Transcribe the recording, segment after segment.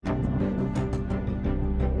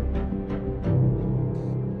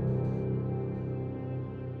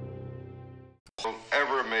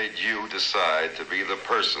made you decide to be the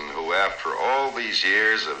person who, after all these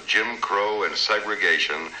years of Jim Crow and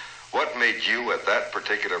segregation, what made you at that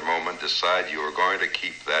particular moment decide you were going to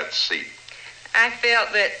keep that seat? I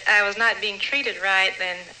felt that I was not being treated right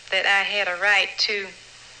and that I had a right to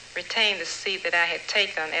retain the seat that I had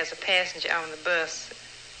taken as a passenger on the bus.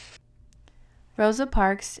 Rosa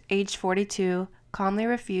Parks, aged 42, calmly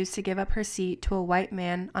refused to give up her seat to a white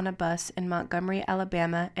man on a bus in Montgomery,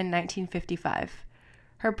 Alabama in 1955.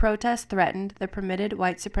 Her protest threatened the permitted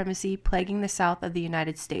white supremacy plaguing the South of the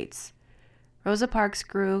United States. Rosa Parks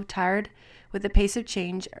grew tired with the pace of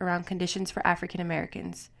change around conditions for African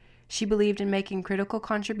Americans. She believed in making critical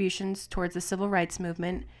contributions towards the civil rights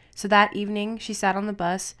movement, so that evening she sat on the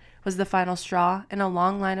bus was the final straw in a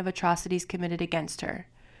long line of atrocities committed against her.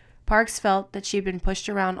 Parks felt that she had been pushed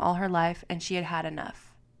around all her life and she had had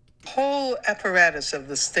enough. The whole apparatus of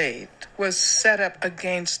the state was set up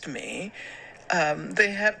against me.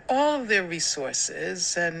 They had all of their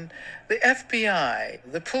resources, and the FBI,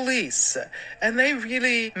 the police, and they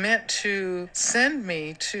really meant to send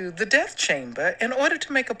me to the death chamber in order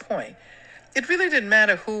to make a point. It really didn't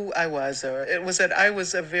matter who I was, or it was that I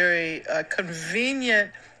was a very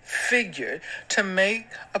convenient figure to make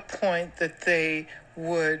a point that they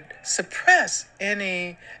would suppress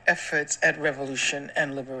any efforts at revolution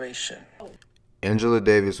and liberation. Angela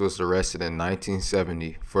Davis was arrested in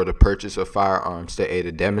 1970 for the purchase of firearms to aid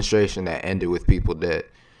a demonstration that ended with people dead.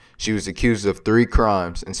 She was accused of 3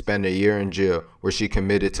 crimes and spent a year in jail where she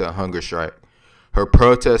committed to a hunger strike. Her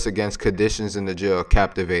protest against conditions in the jail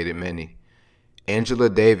captivated many. Angela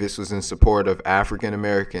Davis was in support of African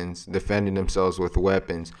Americans defending themselves with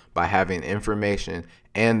weapons by having information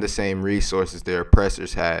and the same resources their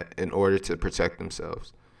oppressors had in order to protect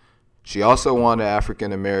themselves. She also wanted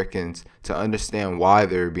African Americans to understand why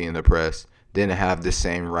they were being oppressed, didn't have the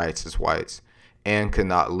same rights as whites, and could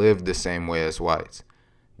not live the same way as whites.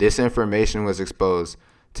 This information was exposed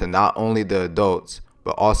to not only the adults,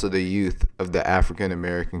 but also the youth of the African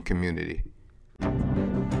American community.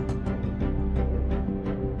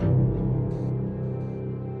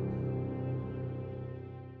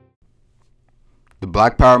 The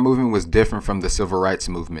Black Power movement was different from the Civil Rights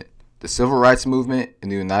movement. The Civil Rights movement in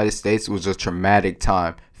the United States was a traumatic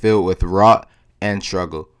time filled with rot and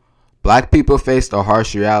struggle. Black people faced a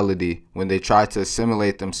harsh reality when they tried to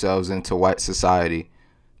assimilate themselves into white society.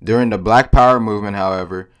 During the Black Power movement,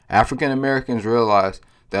 however, African Americans realized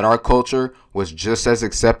that our culture was just as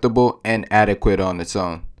acceptable and adequate on its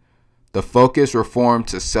own. The focus reformed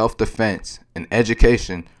to self-defense and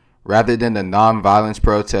education rather than the non-violence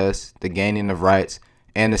protests, the gaining of rights,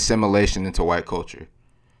 and assimilation into white culture.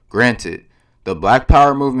 Granted, the Black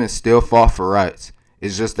Power movement still fought for rights.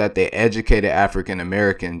 It's just that they educated African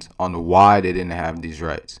Americans on why they didn't have these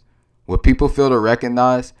rights. What people fail to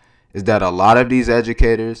recognize is that a lot of these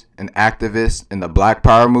educators and activists in the Black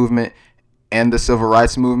Power movement and the Civil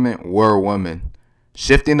Rights movement were women.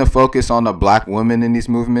 Shifting the focus on the black women in these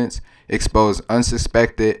movements exposed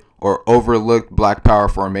unsuspected or overlooked Black Power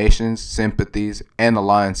formations, sympathies, and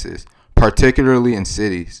alliances, particularly in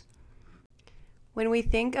cities. When we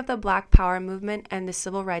think of the Black Power movement and the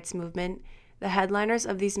Civil Rights movement, the headliners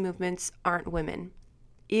of these movements aren't women.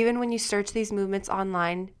 Even when you search these movements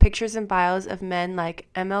online, pictures and bios of men like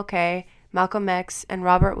MLK, Malcolm X, and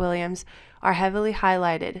Robert Williams are heavily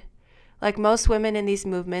highlighted. Like most women in these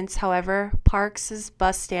movements, however, Parks'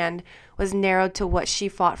 bus stand was narrowed to what she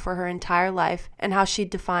fought for her entire life and how she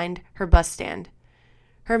defined her bus stand.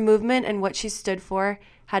 Her movement and what she stood for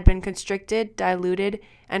had been constricted, diluted,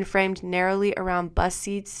 and framed narrowly around bus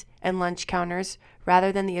seats and lunch counters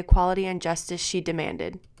rather than the equality and justice she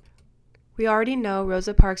demanded. We already know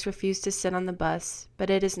Rosa Parks refused to sit on the bus, but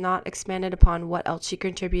it is not expanded upon what else she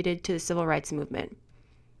contributed to the civil rights movement.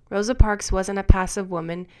 Rosa Parks wasn't a passive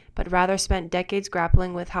woman, but rather spent decades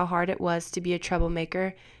grappling with how hard it was to be a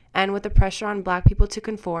troublemaker, and with the pressure on black people to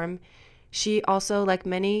conform. She also, like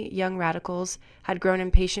many young radicals, had grown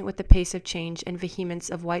impatient with the pace of change and vehemence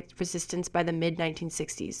of white resistance by the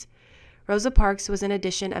mid-1960s. Rosa Parks was in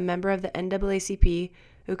addition a member of the NAACP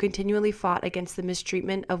who continually fought against the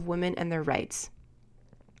mistreatment of women and their rights.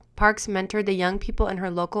 Parks mentored the young people in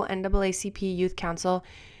her local NAACP Youth Council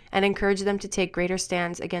and encouraged them to take greater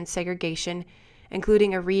stands against segregation,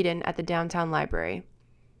 including a read-in at the downtown library.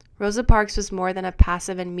 Rosa Parks was more than a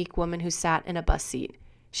passive and meek woman who sat in a bus seat.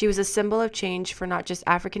 She was a symbol of change for not just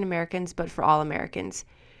African Americans, but for all Americans.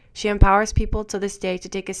 She empowers people to this day to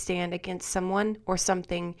take a stand against someone or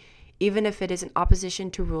something, even if it is in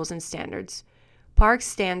opposition to rules and standards. Parks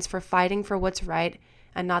stands for fighting for what's right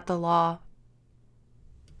and not the law.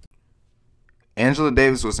 Angela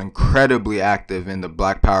Davis was incredibly active in the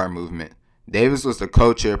Black Power movement. Davis was the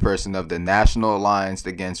co-chairperson of the National Alliance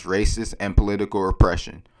Against Racist and Political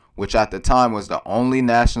Repression, which at the time was the only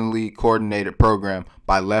nationally coordinated program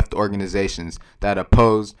by left organizations that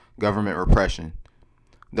opposed government repression.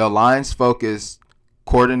 The alliance focused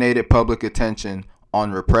coordinated public attention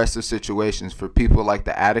on repressive situations for people like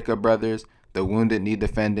the Attica brothers, the Wounded Knee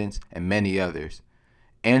Defendants, and many others.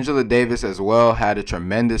 Angela Davis as well had a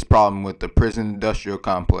tremendous problem with the prison industrial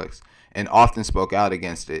complex and often spoke out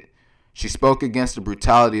against it. She spoke against the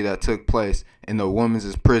brutality that took place in the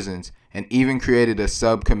women's prisons and even created a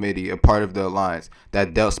subcommittee, a part of the alliance,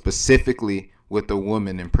 that dealt specifically with the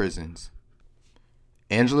women in prisons.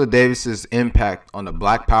 Angela Davis's impact on the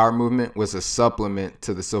Black Power movement was a supplement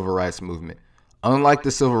to the Civil Rights movement. Unlike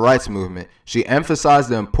the Civil Rights movement, she emphasized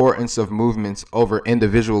the importance of movements over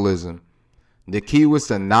individualism. The key was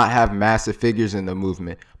to not have massive figures in the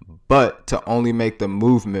movement, but to only make the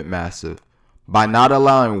movement massive. By not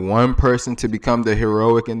allowing one person to become the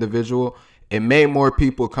heroic individual, it made more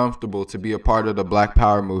people comfortable to be a part of the Black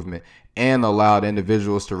Power movement and allowed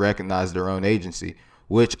individuals to recognize their own agency,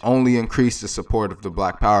 which only increased the support of the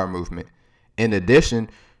Black Power movement. In addition,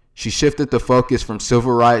 she shifted the focus from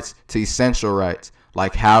civil rights to essential rights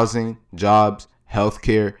like housing, jobs,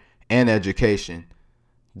 healthcare, and education.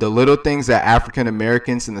 The little things that African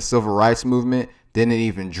Americans in the civil rights movement didn't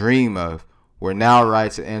even dream of were now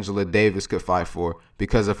rights that Angela Davis could fight for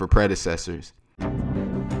because of her predecessors.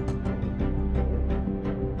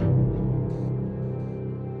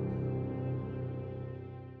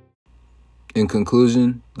 In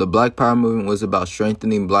conclusion, the Black Power movement was about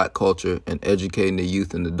strengthening black culture and educating the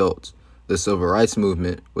youth and adults. The Civil Rights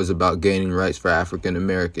movement was about gaining rights for African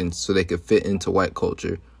Americans so they could fit into white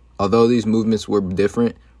culture. Although these movements were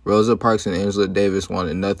different, Rosa Parks and Angela Davis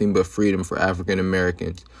wanted nothing but freedom for African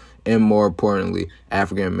Americans, and more importantly,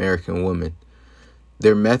 African American women.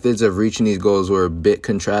 Their methods of reaching these goals were a bit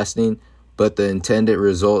contrasting, but the intended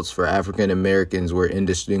results for African Americans were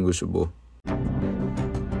indistinguishable.